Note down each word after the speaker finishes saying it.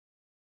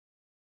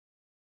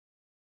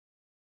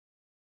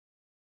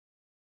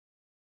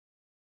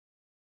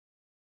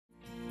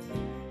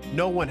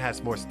No one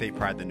has more state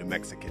pride than New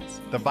Mexicans.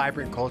 The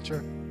vibrant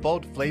culture,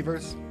 bold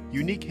flavors,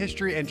 unique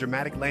history, and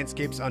dramatic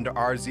landscapes under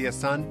our Zia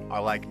sun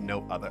are like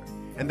no other.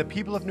 And the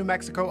people of New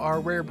Mexico are a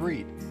rare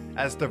breed.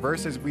 As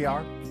diverse as we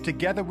are,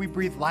 together we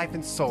breathe life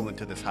and soul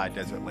into this high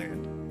desert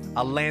land.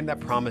 A land that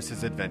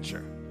promises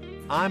adventure.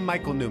 I'm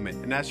Michael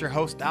Newman, and as your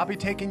host, I'll be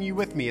taking you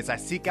with me as I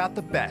seek out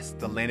the best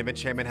the land of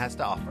enchantment has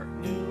to offer.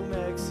 New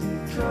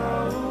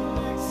Mexico,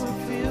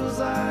 it feels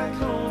like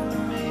home to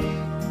me.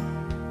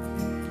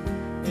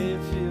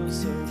 It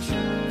feels so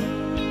true.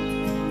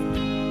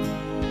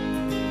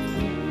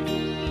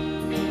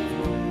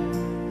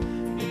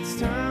 It's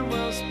time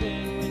well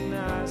spent when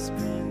I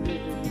spend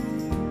it with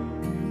you.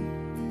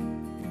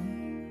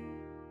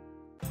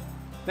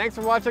 Thanks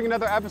for watching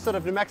another episode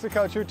of New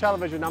Mexico True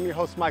Television. I'm your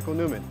host, Michael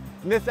Newman.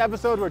 In this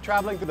episode, we're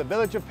traveling through the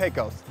village of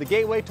Pecos, the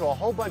gateway to a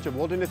whole bunch of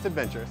wilderness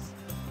adventures.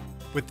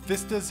 With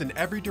vistas in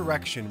every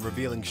direction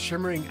revealing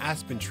shimmering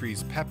aspen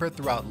trees peppered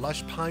throughout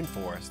lush pine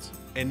forests,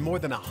 and more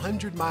than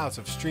 100 miles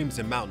of streams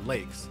and mountain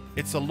lakes,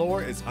 its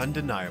allure is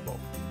undeniable.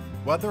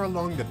 Whether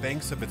along the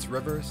banks of its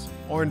rivers,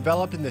 or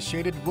enveloped in the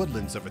shaded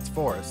woodlands of its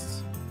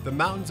forests, the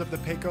mountains of the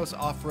Pecos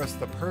offer us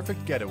the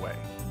perfect getaway,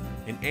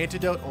 an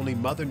antidote only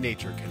Mother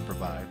Nature can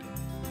provide.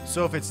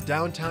 So if it's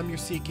downtime you're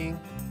seeking,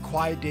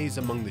 quiet days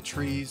among the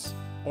trees,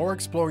 or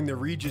exploring the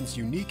region's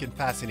unique and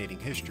fascinating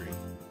history,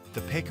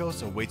 the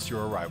Pecos awaits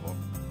your arrival.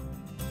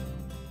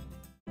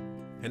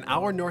 An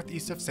hour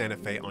northeast of Santa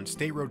Fe on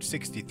State Road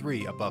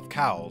 63 above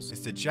Cowles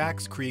is the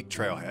Jacks Creek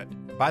Trailhead.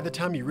 By the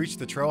time you reach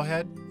the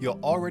trailhead, you'll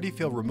already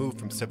feel removed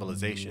from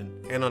civilization.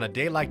 And on a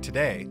day like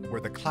today, where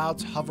the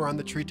clouds hover on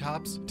the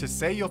treetops, to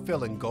say you'll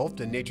feel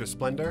engulfed in nature's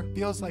splendor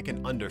feels like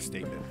an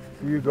understatement.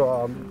 You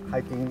go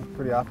hiking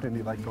pretty often?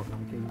 You like going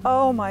hiking?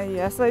 Oh my,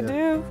 yes I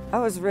do. I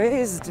was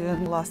raised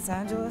in Los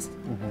Angeles,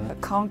 a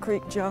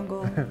concrete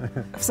jungle.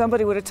 If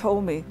somebody would have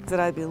told me that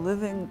I'd be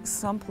living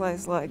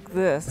someplace like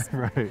this,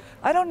 Right.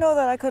 I don't know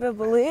that I could have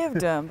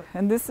believed him.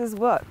 And this is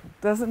what?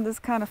 Doesn't this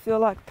kind of feel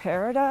like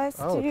paradise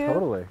to you? Oh,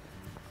 totally.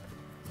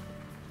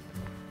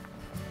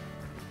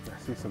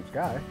 I see some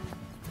sky.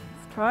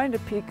 It's trying to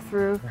peek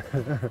through.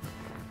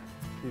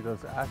 See those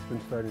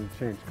aspens starting to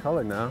change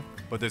color now.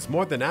 But there's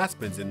more than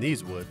aspens in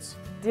these woods.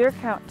 Deer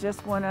count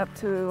just went up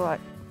to like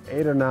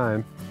 8 or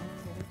 9.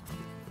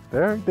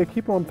 They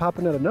keep on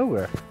popping out of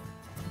nowhere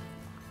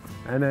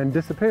and then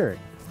disappearing.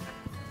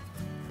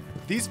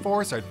 These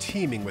forests are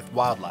teeming with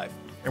wildlife,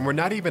 and we're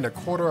not even a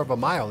quarter of a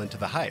mile into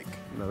the hike.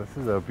 No, this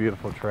is a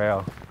beautiful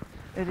trail.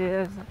 it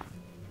is.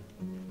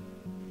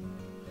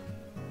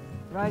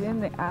 Right in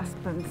the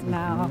aspens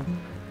now.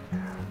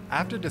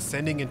 After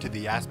descending into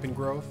the aspen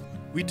grove,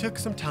 we took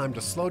some time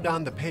to slow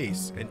down the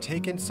pace and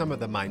take in some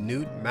of the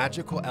minute,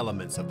 magical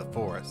elements of the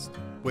forest,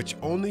 which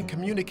only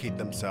communicate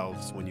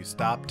themselves when you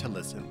stop to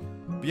listen.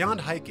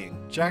 Beyond hiking,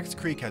 Jacks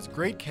Creek has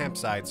great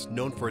campsites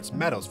known for its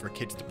meadows for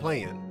kids to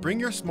play in. Bring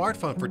your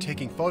smartphone for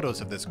taking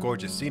photos of this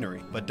gorgeous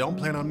scenery, but don't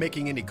plan on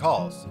making any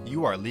calls.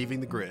 You are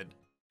leaving the grid.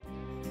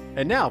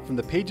 And now from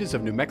the pages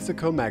of New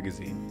Mexico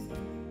Magazine.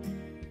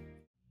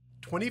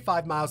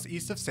 25 miles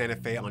east of Santa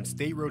Fe on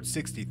State Road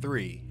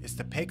 63 is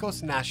the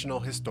Pecos National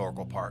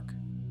Historical Park.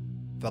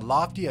 The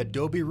lofty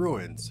adobe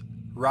ruins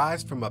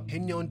rise from a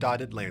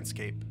pinon-dotted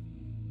landscape,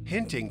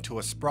 hinting to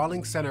a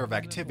sprawling center of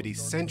activity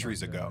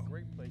centuries ago,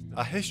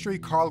 a history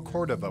Carl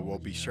Cordova will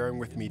be sharing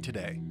with me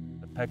today.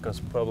 The Pecos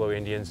Pueblo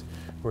Indians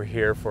were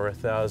here for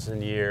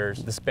 1,000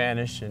 years. The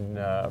Spanish and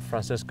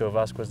Francisco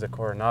Vasquez de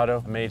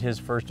Coronado made his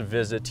first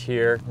visit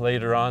here.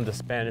 Later on, the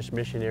Spanish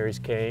missionaries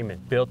came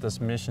and built this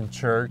mission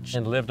church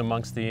and lived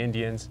amongst the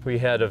Indians. We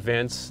had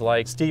events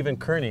like Stephen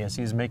Kearny, as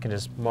he's making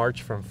his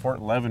march from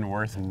Fort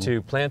Leavenworth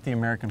to plant the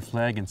American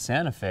flag in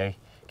Santa Fe,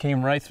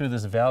 came right through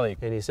this valley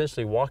and he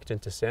essentially walked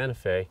into Santa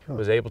Fe,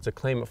 was able to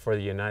claim it for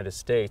the United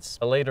States.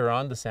 Later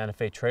on, the Santa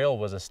Fe Trail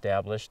was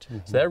established,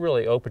 so that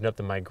really opened up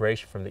the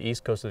migration from the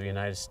east coast of the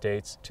United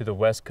States to the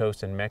west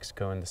coast and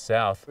Mexico in the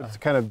south. It's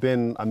kind of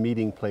been a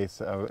meeting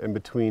place, in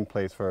between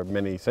place for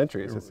many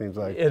centuries, it seems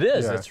like. It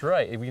is, that's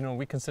right. You know,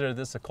 we consider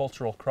this a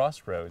cultural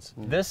crossroads.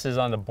 This is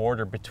on the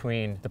border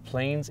between the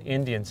Plains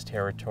Indians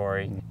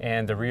territory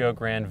and the Rio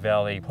Grande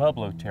Valley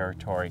Pueblo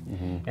territory.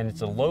 And it's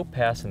a low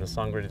pass in the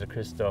Sangre de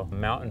Cristo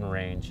mountain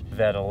range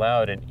that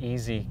allowed an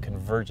easy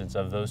convergence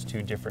of those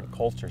two different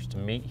cultures to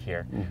meet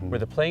here, where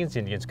the Plains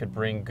Indians could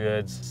bring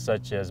goods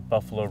such as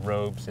buffalo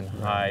robes and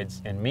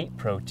hides and meat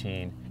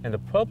protein, and the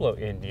Pueblo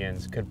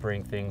Indians could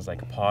bring things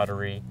like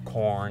pottery,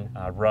 corn,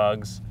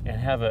 rugs, and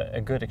have a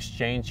good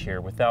exchange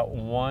here without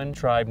one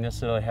tribe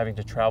necessarily having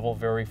to travel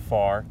very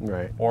far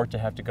or to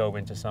have to go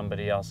into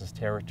somebody else's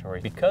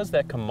territory. Because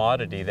that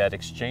commodity, that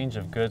exchange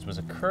of goods was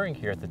occurring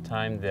here at the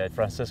time that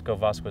Francisco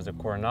Vasquez de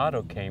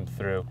Coronado came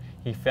through,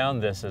 he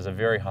found this as a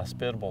very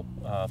hospitable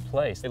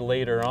place.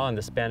 Later on,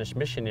 the Spanish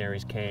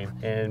missionaries came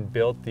and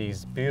built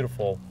these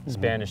beautiful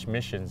Spanish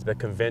missions. The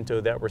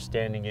convento that we're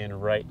standing in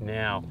right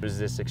now was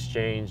this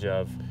exchange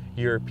of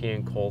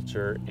European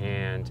culture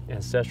and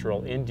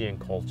ancestral Indian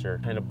culture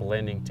kind of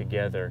blending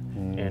together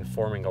and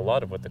forming a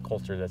lot of what the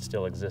culture that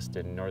still exists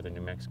in northern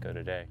New Mexico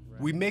today.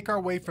 We make our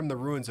way from the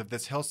ruins of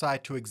this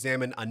hillside to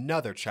examine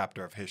another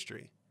chapter of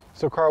history.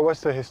 So Carl,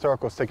 what's the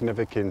historical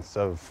significance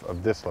of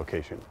this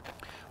location?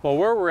 Well,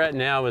 where we're at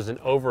now is an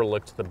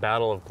overlook to the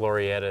Battle of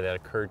Glorieta that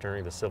occurred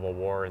during the Civil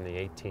War in the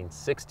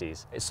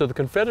 1860s. So the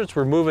Confederates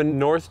were moving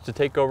north to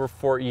take over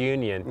Fort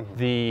Union.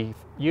 The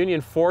Union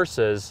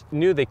forces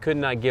knew they could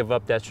not give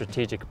up that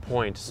strategic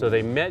point, so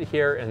they met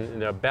here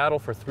and a battle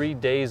for 3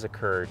 days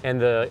occurred.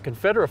 And the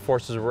Confederate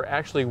forces were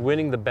actually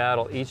winning the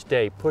battle each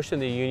day, pushing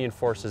the Union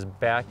forces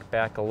back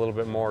a little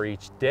bit more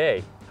each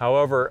day.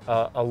 However,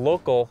 a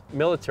local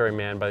military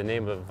man by the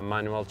name of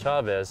Manuel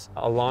Chavez,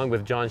 along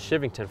with John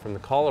Shivington from the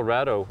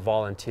Colorado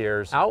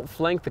Volunteers,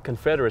 outflanked the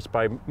Confederates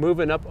by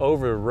moving up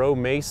over Roe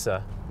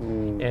Mesa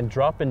and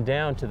dropping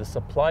down to the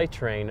supply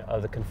train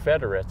of the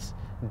Confederates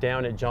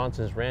down at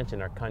Johnson's Ranch in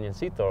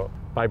Arcañoncito.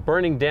 By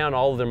burning down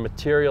all of their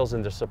materials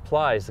and their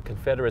supplies, the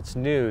Confederates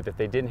knew that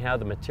they didn't have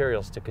the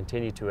materials to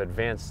continue to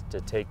advance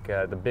to take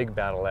the big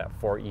battle at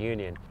Fort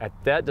Union. At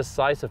that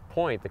decisive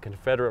point, the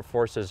Confederate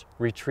forces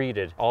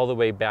retreated all the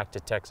way back to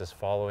Texas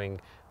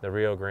following the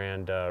Rio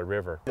Grande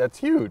River. That's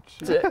huge.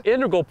 It's an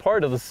integral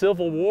part of the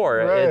Civil War.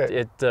 Right.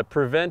 It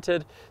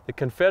prevented the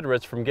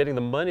Confederates from getting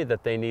the money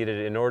that they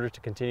needed in order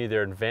to continue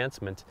their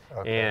advancement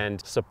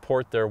and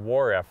support their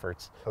war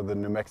efforts. So the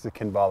New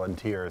Mexican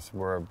Volunteers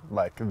were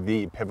like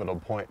the pivotal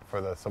point for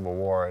the Civil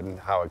War and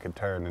how it could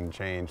turn and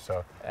change.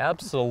 So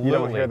absolutely. You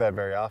don't hear that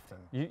very often.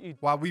 You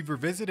While we've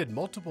revisited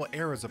multiple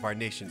eras of our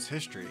nation's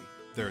history,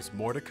 there's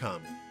more to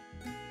come.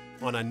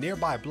 On a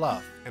nearby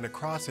bluff and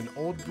across an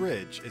old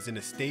bridge is an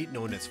estate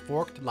known as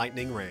Forked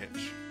Lightning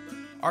Ranch.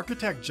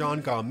 Architect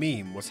John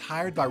Galmeen was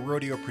hired by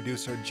rodeo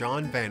producer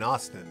John Van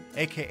Osten,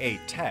 aka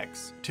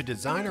Tex, to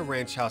design a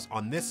ranch house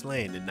on this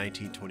land in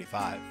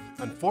 1925.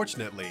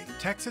 Unfortunately,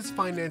 Tex's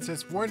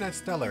finances weren't as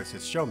stellar as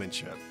his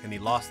showmanship, and he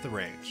lost the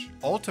ranch,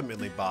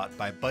 ultimately bought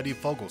by Buddy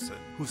Fogelson,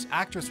 whose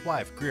actress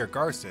wife Greer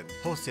Garson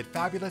hosted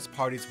fabulous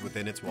parties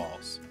within its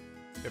walls.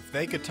 If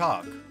they could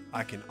talk,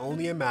 I can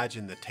only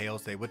imagine the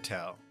tales they would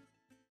tell.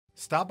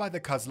 Stop by the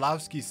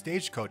Kozlowski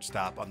Stagecoach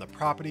stop on the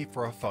property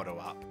for a photo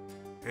op.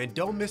 And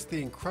don't miss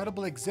the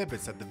incredible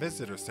exhibits at the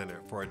Visitor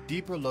Center for a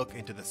deeper look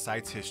into the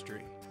site's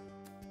history.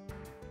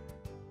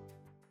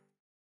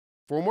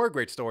 For more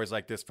great stories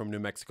like this from New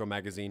Mexico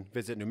Magazine,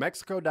 visit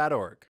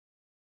newmexico.org.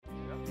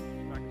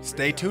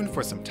 Stay tuned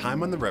for some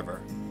time on the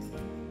river.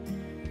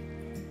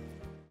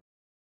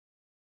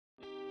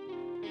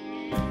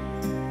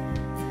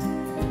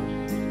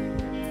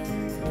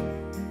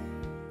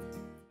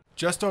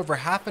 Just over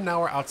half an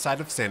hour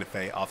outside of Santa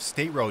Fe off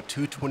State Road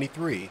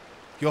 223,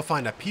 you'll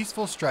find a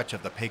peaceful stretch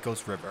of the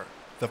Pecos River,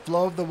 the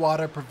flow of the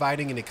water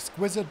providing an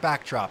exquisite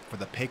backdrop for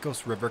the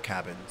Pecos River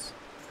cabins.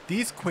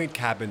 These quaint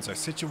cabins are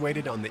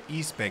situated on the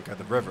east bank of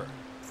the river,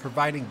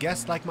 providing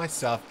guests like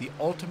myself the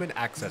ultimate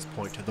access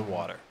point to the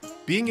water.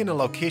 Being in a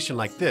location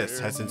like this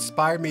has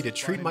inspired me to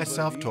treat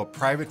myself to a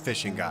private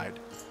fishing guide.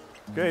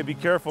 Okay, be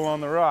careful on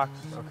the rocks.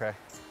 Okay.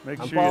 Make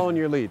I'm sure following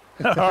your lead.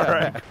 All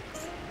right.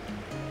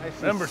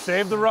 Remember,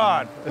 save the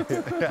rod.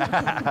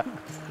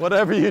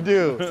 Whatever you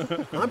do.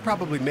 I'm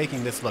probably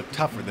making this look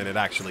tougher than it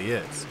actually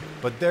is,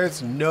 but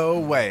there's no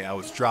way I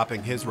was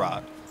dropping his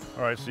rod.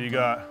 All right, so you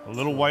got a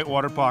little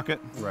whitewater pocket.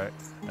 Right.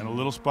 And a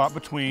little spot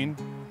between,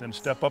 then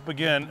step up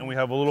again, and we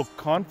have a little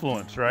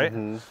confluence, right?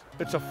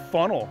 It's a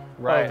funnel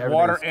of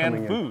water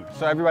and food.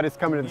 So everybody's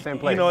coming to the same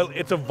place. You know,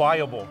 it's a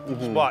viable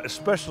spot,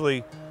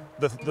 especially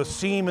the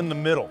seam in the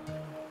middle.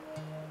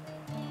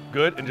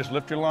 Good, and just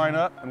lift your line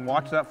up and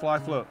watch that fly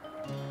float.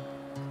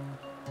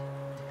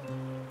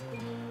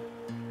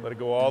 Let it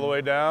go all the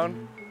way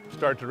down.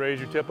 Start to raise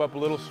your tip up a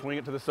little, swing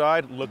it to the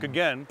side, look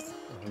again,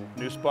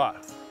 new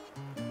spot.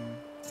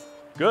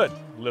 Good,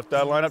 lift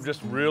that line up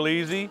just real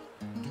easy.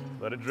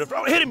 Let it drift.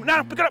 Oh, hit him,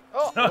 now pick it up.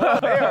 Oh,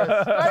 they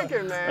are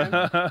spiking,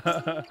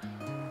 man.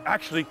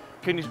 Actually,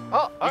 can you, you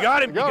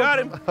got him, you got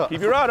him. Keep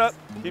your rod up,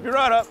 keep your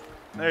rod up.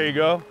 There you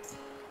go.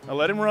 Now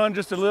let him run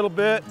just a little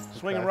bit.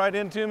 Swing him right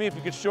into me if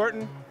you could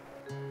shorten.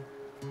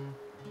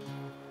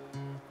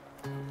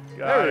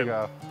 There you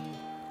go.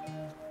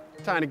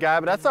 Tiny guy,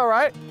 but that's all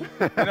right.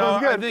 You know,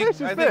 I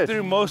think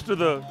through most of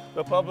the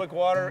public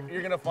water,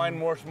 you're gonna find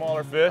more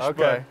smaller fish.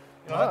 Okay.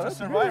 But, you know, that's a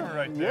survivor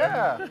right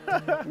there.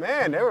 Yeah.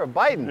 Man, they were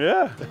biting.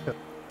 Yeah.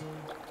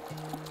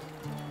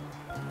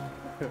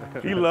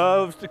 He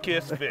loves to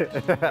kiss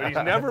fish, but he's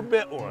never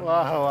bit one.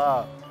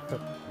 Wow, wow.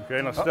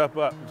 Okay, now step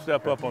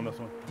up on this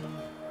one.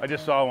 I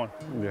just saw one.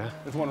 Yeah.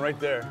 There's one right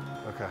there.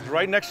 Okay. It's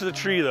right next to the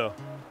tree though.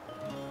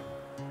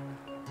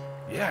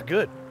 Yeah,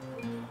 good.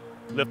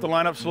 Lift the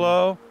line up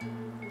slow.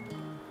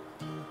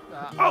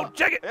 Oh,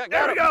 check it! Yeah,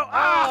 there we go!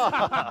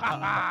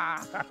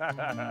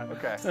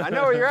 Okay, I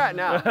know where you're at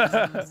now.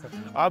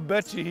 I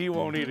bet you he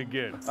won't eat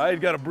again. He's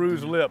got a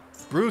bruised lip.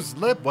 Bruised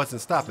lip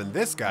wasn't stopping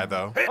this guy,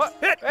 though.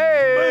 Hit!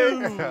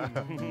 Hey!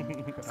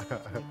 Boom.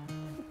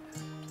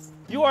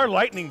 You are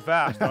lightning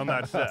fast on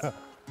that set.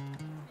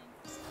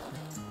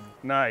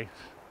 Nice.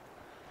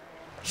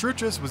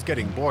 Shrutras was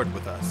getting bored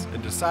with us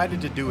and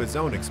decided to do his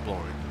own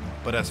exploring.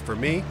 But as for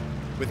me,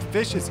 with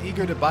fish as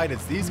eager to bite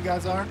as these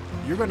guys are,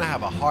 you're gonna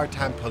have a hard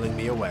time pulling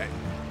me away.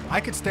 I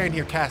could stand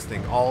here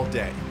casting all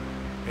day,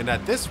 and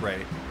at this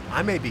rate,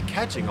 I may be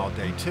catching all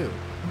day too.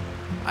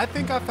 I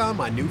think I found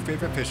my new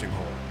favorite fishing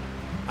hole.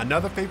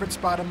 Another favorite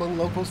spot among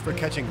locals for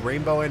catching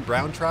rainbow and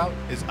brown trout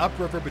is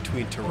upriver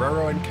between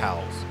Torero and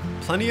Cowles.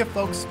 Plenty of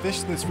folks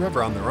fish this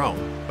river on their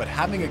own, but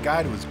having a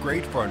guide was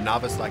great for a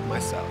novice like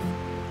myself.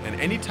 And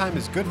any time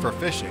is good for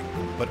fishing,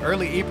 but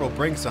early April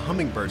brings the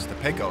hummingbirds to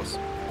Pecos,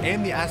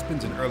 and the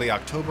aspens in early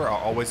October are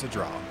always a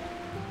draw.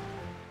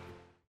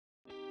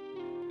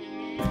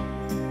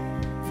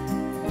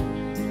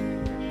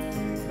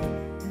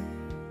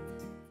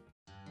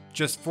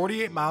 Just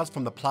 48 miles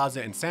from the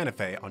plaza in Santa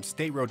Fe on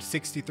State Road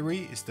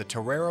 63 is the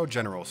Torero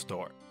General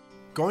Store.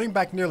 Going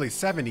back nearly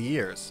 70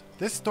 years,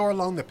 this store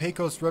along the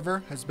Pecos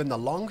River has been the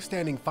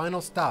long-standing final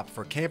stop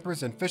for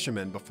campers and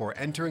fishermen before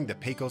entering the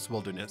Pecos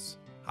wilderness.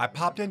 I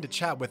popped in to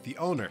chat with the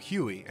owner,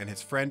 Huey, and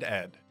his friend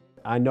Ed.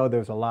 I know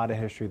there's a lot of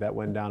history that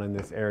went down in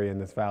this area, in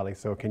this valley,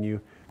 so can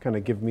you kind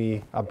of give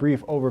me a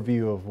brief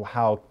overview of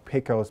how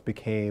Pecos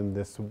became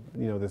this,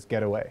 this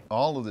getaway?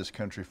 All of this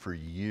country for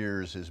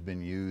years has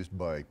been used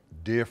by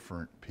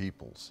different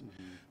peoples.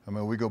 I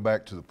mean, we go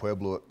back to the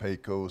Pueblo at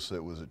Pecos,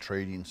 that was a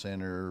trading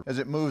center. As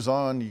it moves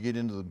on, you get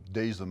into the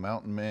days of the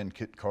mountain men,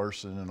 Kit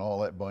Carson and all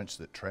that bunch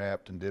that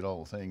trapped and did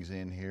all the things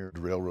in here.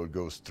 The railroad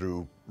goes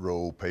through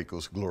Row,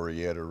 Pecos,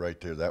 Glorieta right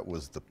there. That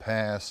was the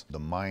pass, the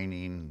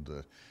mining,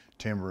 the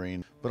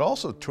timbering, but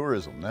also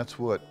tourism. That's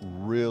what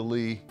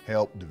really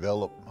helped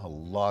develop a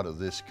lot of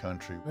this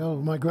country. Well,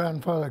 my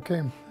grandfather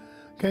came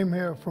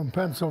here from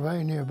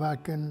Pennsylvania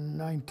back in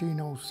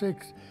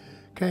 1906,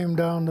 came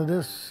down to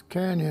this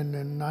canyon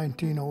in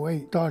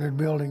 1908, started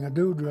building a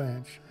dude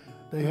ranch.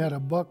 They had a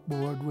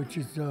buckboard, which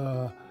is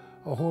a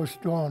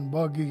horse-drawn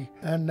buggy,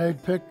 and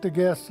they'd pick the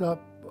guests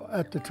up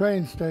at the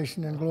train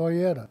station in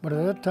Glorieta. But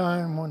at that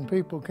time, when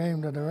people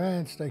came to the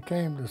ranch, they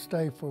came to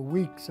stay for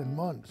weeks and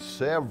months.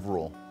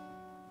 Several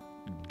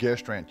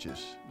guest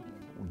ranches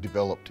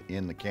developed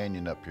in the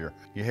canyon up here.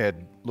 You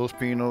had Los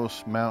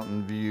Pinos,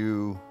 Mountain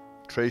View,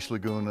 Tres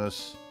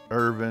Lagunas,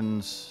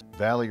 Irvin's,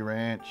 Valley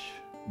Ranch,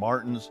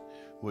 Martin's,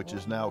 which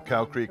is now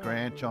Cow Creek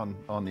Ranch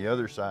on the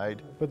other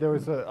side. But there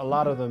was a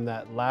lot of them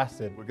that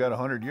lasted. We got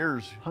 100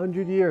 years.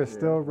 100 years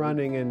still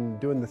running and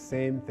doing the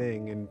same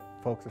thing, and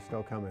folks are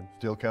still coming.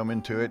 Still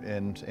coming to it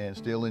and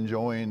still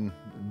enjoying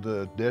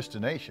the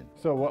destination.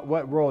 So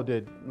what role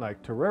did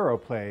Torero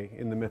play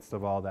in the midst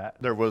of all that?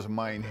 There was a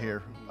mine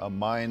here, a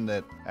mine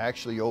that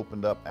actually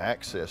opened up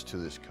access to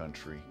this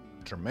country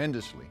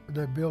tremendously.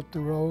 They built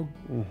the road,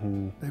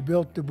 they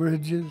built the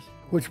bridges,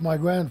 which my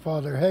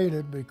grandfather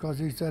hated because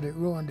he said it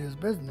ruined his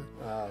business.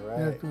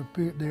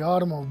 The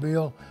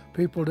automobile,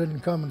 people didn't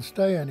come and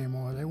stay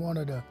anymore. They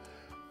wanted an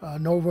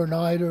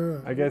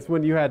overnighter. I guess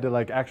when you had to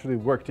actually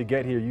work to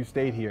get here, you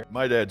stayed here.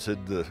 My dad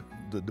said the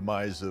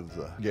demise of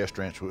the guest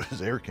ranch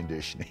was air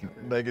conditioning.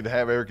 They could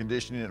have air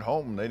conditioning at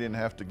home. They didn't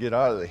have to get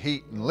out of the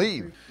heat and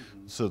leave.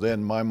 So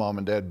then my mom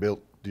and dad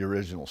built the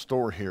original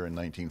store here in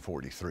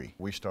 1943.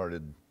 We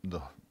started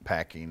the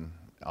packing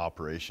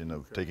operation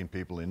of taking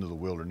people into the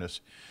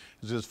wilderness.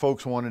 As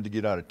folks wanted to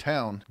get out of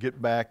town,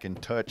 get back and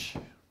touch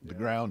the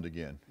ground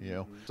again,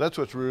 So that's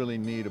what's really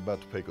neat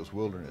about the Pecos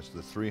wilderness,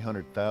 the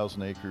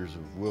 300,000 acres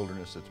of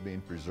wilderness that's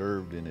being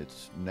preserved in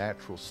its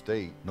natural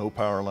state. No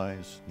power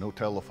lines, no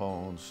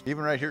telephones,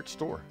 even right here at the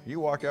store. You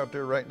walk out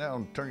there right now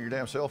and turn your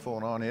damn cell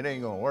phone on, it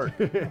ain't gonna work.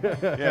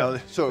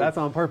 So that's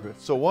on purpose.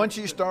 So once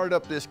you start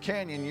up this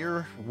canyon,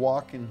 you're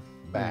walking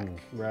back.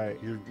 Right.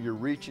 You're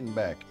reaching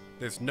back.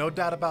 There's no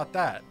doubt about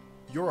that.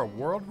 You're a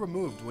world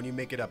removed when you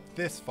make it up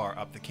this far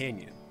up the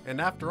canyon.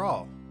 And after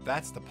all,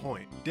 that's the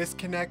point.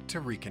 Disconnect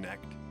to reconnect.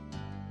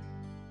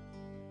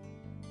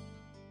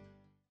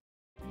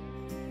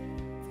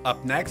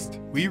 Up next,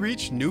 we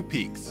reach new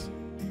peaks.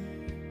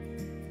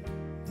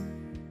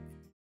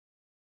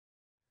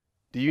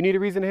 Do you need a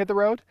reason to hit the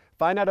road?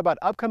 Find out about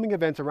upcoming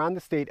events around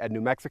the state at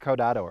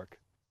newmexico.org.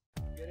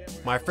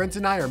 My friends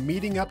and I are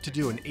meeting up to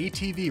do an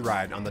ATV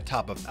ride on the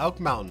top of Elk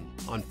Mountain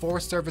on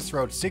Forest Service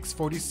Road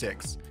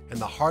 646 in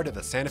the heart of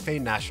the Santa Fe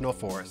National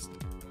Forest.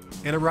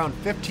 In around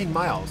 15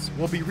 miles,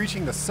 we'll be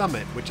reaching the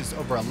summit, which is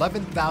over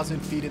 11,000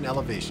 feet in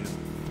elevation.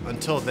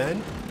 Until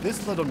then,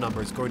 this little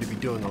number is going to be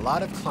doing a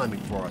lot of climbing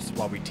for us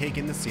while we take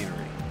in the scenery.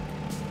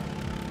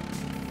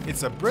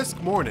 It's a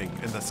brisk morning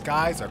and the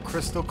skies are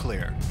crystal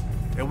clear.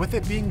 And with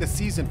it being the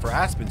season for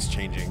aspens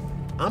changing,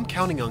 I'm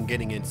counting on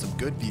getting in some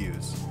good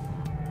views.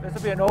 This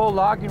will be an old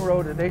logging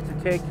road that they used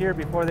to take here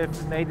before they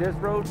made this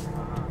road.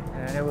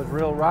 And it was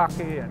real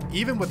rocky.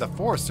 Even with a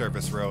Forest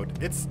Service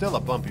road, it's still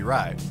a bumpy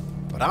ride.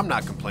 But I'm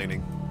not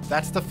complaining.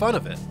 That's the fun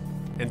of it.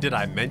 And did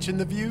I mention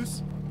the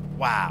views?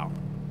 Wow.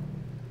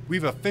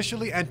 We've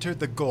officially entered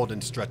the golden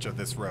stretch of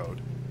this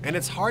road, and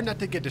it's hard not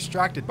to get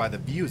distracted by the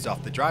views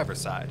off the driver's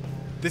side.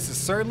 This is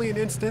certainly an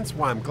instance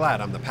why I'm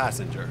glad I'm the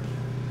passenger.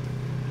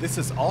 This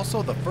is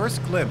also the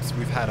first glimpse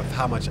we've had of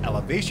how much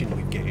elevation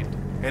we've gained.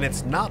 And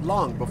it's not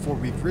long before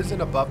we've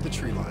risen above the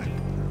tree line.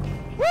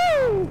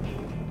 Woo!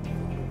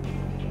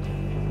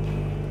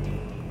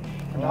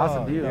 An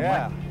awesome view.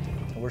 Yeah.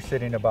 We're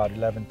sitting about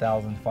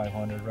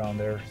 11,500 around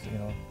there, you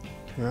know.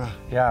 Yeah.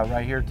 Yeah,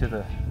 right here to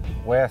the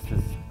west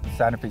is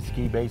Santa Fe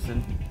Ski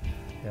Basin.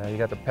 Yeah, you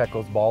got the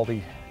Pecos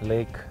Baldy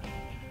Lake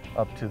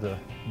up to the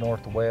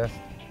northwest.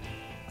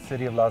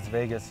 City of Las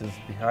Vegas is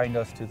behind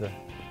us to the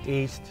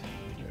east.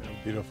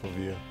 Yeah, beautiful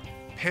view.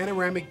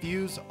 Panoramic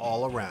views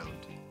all around.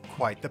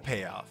 Quite the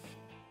payoff.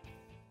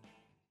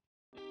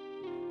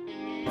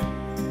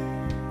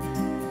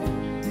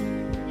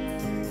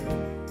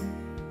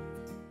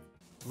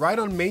 Right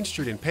on Main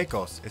Street in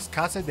Pecos is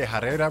Casa de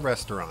Herrera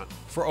restaurant.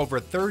 For over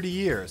 30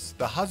 years,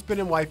 the husband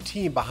and wife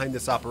team behind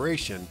this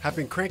operation have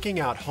been cranking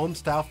out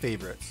home-style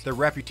favorites, their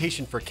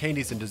reputation for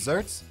candies and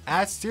desserts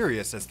as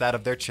serious as that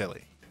of their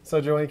chili.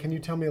 So Joanne, can you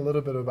tell me a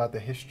little bit about the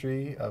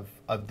history of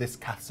this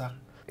casa?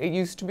 It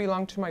used to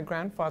belong to my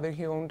grandfather.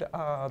 He owned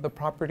the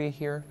property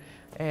here,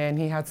 and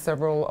he had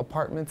several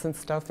apartments and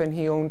stuff, and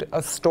he owned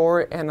a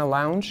store and a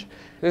lounge.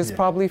 It was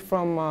probably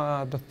from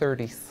the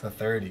 30s. The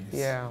 30s?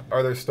 Yeah.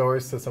 Are there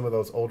stories to some of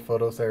those old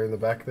photos that are in the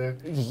back there?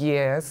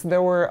 Yes,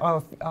 there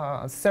were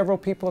several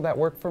people that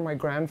worked for my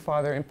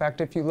grandfather. In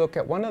fact, if you look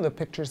at one of the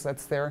pictures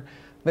that's there,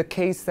 the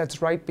case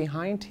that's right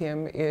behind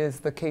him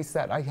is the case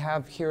that I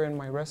have here in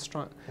my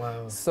restaurant.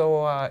 Wow.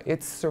 So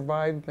it's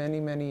survived many,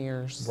 many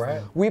years.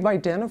 Right. We've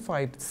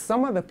identified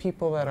some of the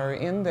people that are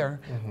in there,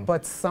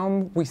 but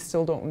some we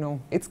still don't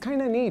know. It's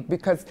kind of neat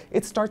because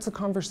it starts a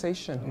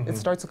conversation. It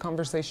starts a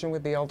conversation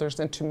with the elders,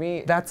 and to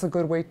me, that's a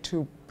good way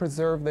to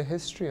preserve the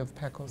history of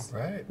Pecos.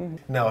 Right.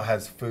 Now,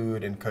 has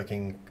food and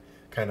cooking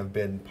kind of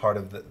been part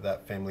of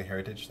that family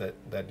heritage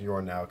that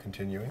you're now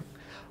continuing?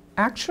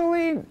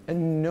 Actually,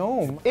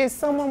 no. If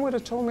someone would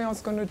have told me I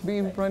was going to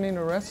be running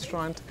a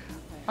restaurant,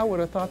 I would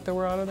have thought they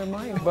were out of their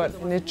mind. But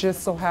it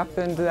just so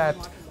happened that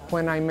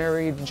when I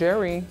married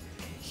Jerry,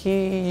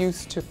 he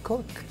used to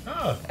cook.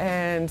 Oh.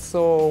 And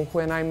so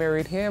when I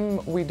married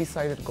him, we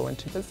decided to go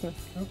into business.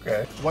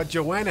 Okay. What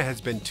Joanna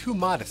has been too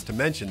modest to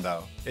mention,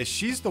 though, is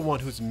she's the one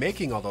who's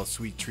making all those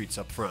sweet treats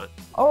up front.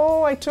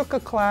 Oh, I took a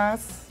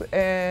class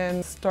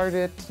and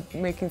started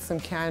making some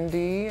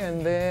candy,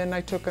 and then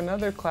I took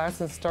another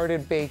class and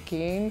started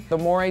baking. The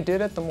more I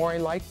did it, the more I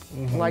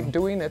liked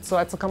doing it. So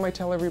that's how I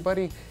tell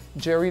everybody,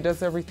 Jerry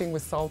does everything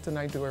with salt and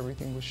I do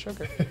everything with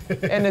sugar.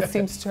 And it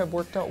seems to have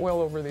worked out well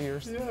over the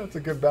years. Yeah, it's a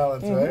good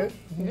balance, right?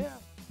 Yeah.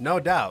 No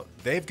doubt,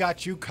 they've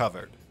got you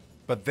covered.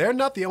 But they're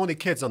not the only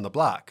kids on the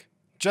block.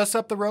 Just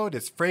up the road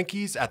is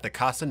Frankie's at the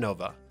Casa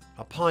Nova.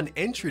 Upon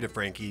entry to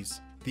Frankie's,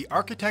 the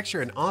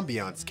architecture and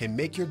ambiance can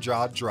make your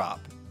jaw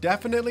drop.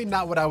 Definitely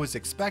not what I was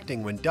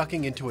expecting when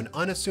ducking into an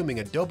unassuming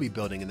adobe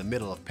building in the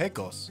middle of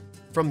Pecos.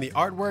 From the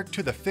artwork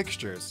to the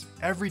fixtures,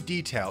 every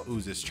detail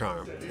oozes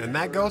charm. And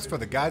that goes for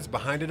the guys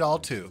behind it all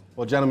too.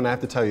 Well, gentlemen, I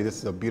have to tell you, this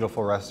is a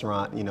beautiful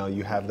restaurant. You know,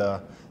 you have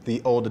the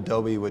old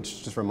adobe,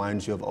 which just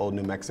reminds you of old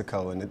New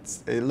Mexico, and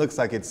it looks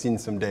like it's seen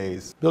some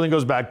days. Building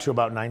goes back to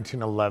about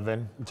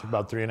 1911. It took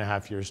about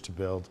 3.5 years to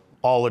build.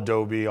 All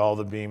adobe, all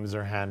the beams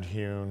are hand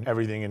hewn.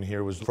 Everything in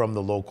here was from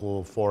the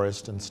local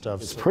forest and stuff.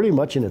 It's pretty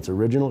much in its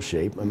original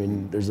shape. I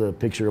mean, there's a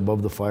picture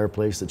above the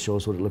fireplace that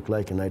shows what it looked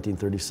like in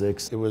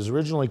 1936. It was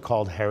originally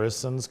called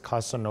Harrison's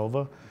Casa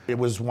Nova. It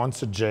was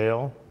once a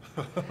jail.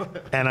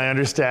 And I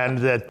understand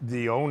that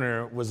the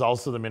owner was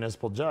also the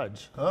municipal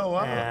judge. Oh,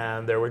 wow.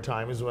 And there were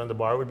times when the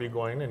bar would be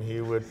going and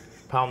he would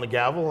pound the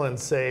gavel and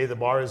say, the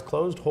bar is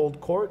closed, hold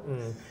court,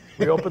 and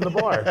reopen the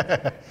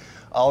bar.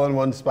 All in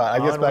one spot.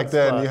 I guess back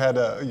then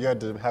spot. you had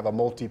to have a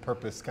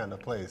multi-purpose kind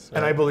of place. Right?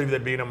 And I believe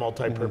that being a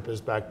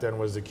multi-purpose back then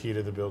was the key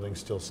to the building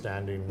still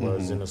standing,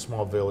 was in a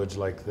small village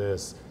like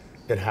this,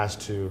 it has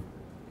to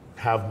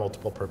have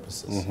multiple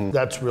purposes.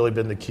 That's really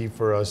been the key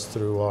for us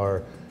through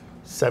our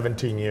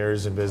 17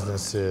 years in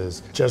business,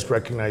 is just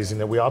recognizing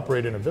that we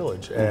operate in a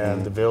village,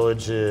 and the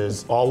village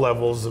is all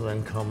levels of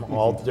income,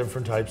 all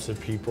different types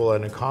of people,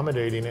 and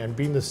accommodating and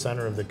being the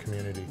center of the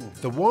community.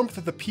 The warmth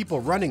of the people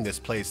running this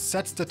place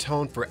sets the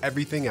tone for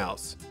everything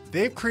else.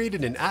 They've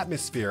created an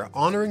atmosphere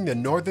honoring the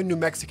northern New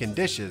Mexican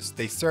dishes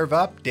they serve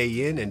up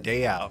day in and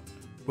day out.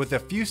 With a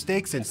few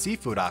steaks and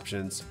seafood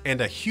options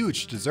and a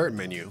huge dessert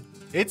menu,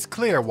 it's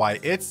clear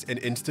why it's an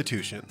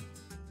institution.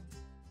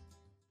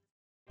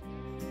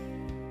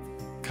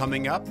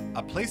 Coming up,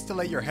 a place to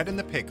lay your head in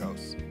the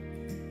Pecos.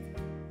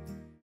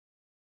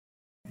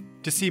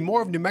 To see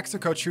more of New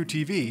Mexico True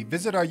TV,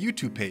 visit our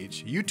YouTube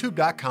page,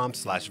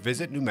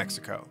 youtube.com/Visit New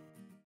Mexico.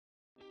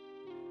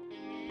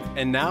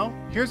 And now,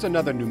 here's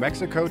another New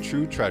Mexico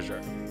True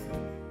treasure.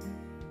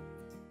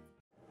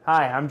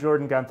 Hi, I'm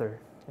Jordan Gunther,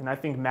 and I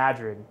think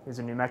Madrid is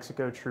a New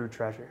Mexico True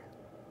treasure.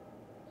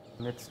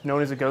 It's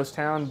known as a ghost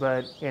town,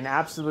 but in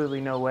absolutely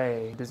no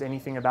way does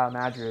anything about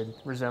Madrid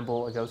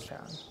resemble a ghost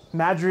town.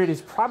 Madrid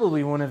is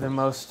probably one of the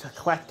most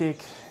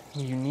eclectic,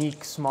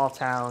 unique small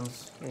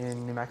towns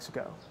in New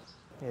Mexico.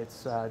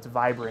 It's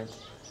vibrant.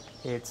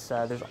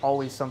 There's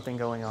always something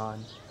going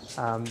on.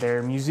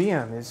 Their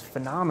museum is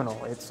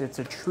phenomenal. It's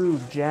a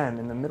true gem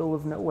in the middle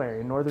of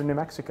nowhere in northern New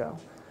Mexico.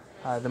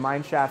 The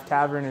Mine Shaft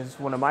Tavern is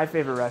one of my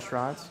favorite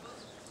restaurants.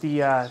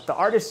 The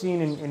artist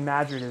scene in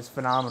Madrid is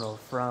phenomenal,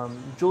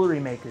 from jewelry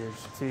makers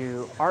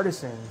to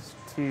artisans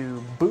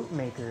to boot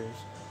makers.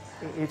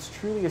 It's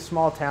truly a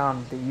small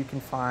town that you can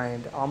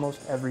find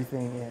almost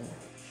everything in.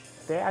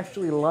 They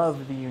actually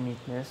love the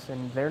uniqueness,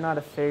 and they're not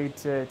afraid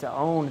to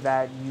own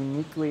that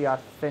uniquely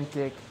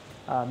authentic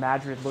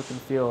Madrid look and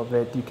feel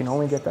that you can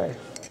only get there.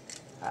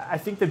 I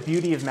think the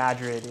beauty of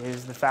Madrid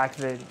is the fact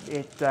that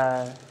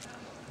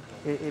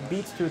it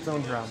beats to its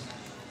own drum.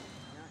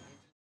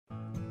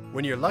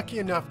 When you're lucky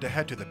enough to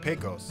head to the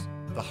Pecos,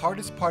 the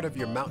hardest part of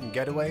your mountain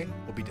getaway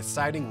will be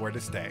deciding where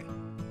to stay.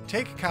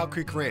 Take Cow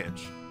Creek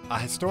Ranch, a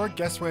historic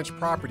guest ranch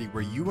property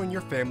where you and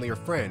your family or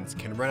friends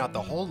can rent out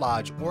the whole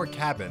lodge or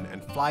cabin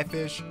and fly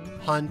fish,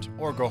 hunt,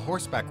 or go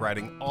horseback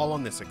riding all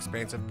on this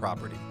expansive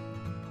property.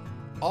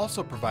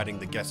 Also providing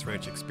the guest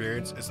ranch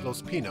experience is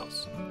Los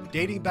Pinos,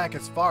 dating back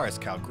as far as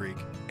Cow Creek,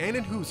 and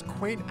in whose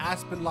quaint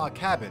aspen log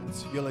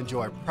cabins you'll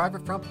enjoy a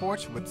private front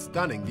porch with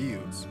stunning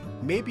views.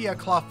 Maybe a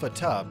clawfoot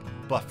tub,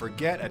 but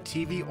forget a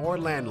TV or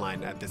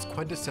landline at this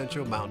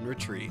quintessential mountain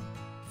retreat.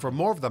 For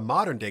more of the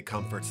modern day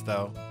comforts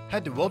though,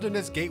 head to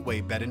Wilderness Gateway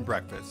Bed and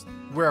Breakfast,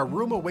 where a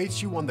room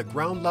awaits you on the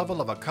ground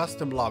level of a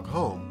custom log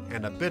home,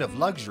 and a bit of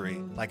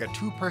luxury, like a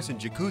 2-person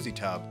jacuzzi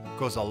tub,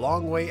 goes a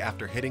long way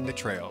after hitting the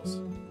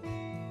trails.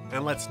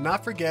 And let's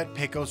not forget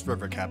Pecos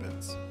River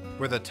Cabins,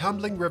 where the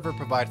tumbling river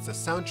provides the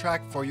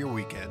soundtrack for your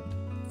weekend.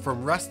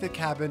 From rustic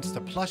cabins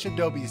to plush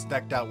adobes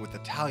decked out with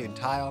Italian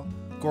tile,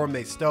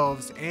 gourmet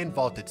stoves, and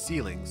vaulted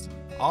ceilings,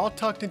 all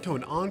tucked into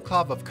an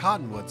enclave of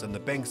cottonwoods on the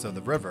banks of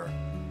the river,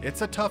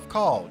 it's a tough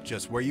call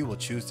just where you will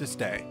choose to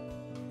stay.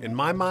 In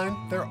my mind,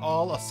 they're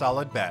all a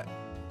solid bet.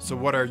 So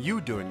what are you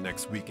doing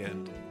next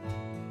weekend?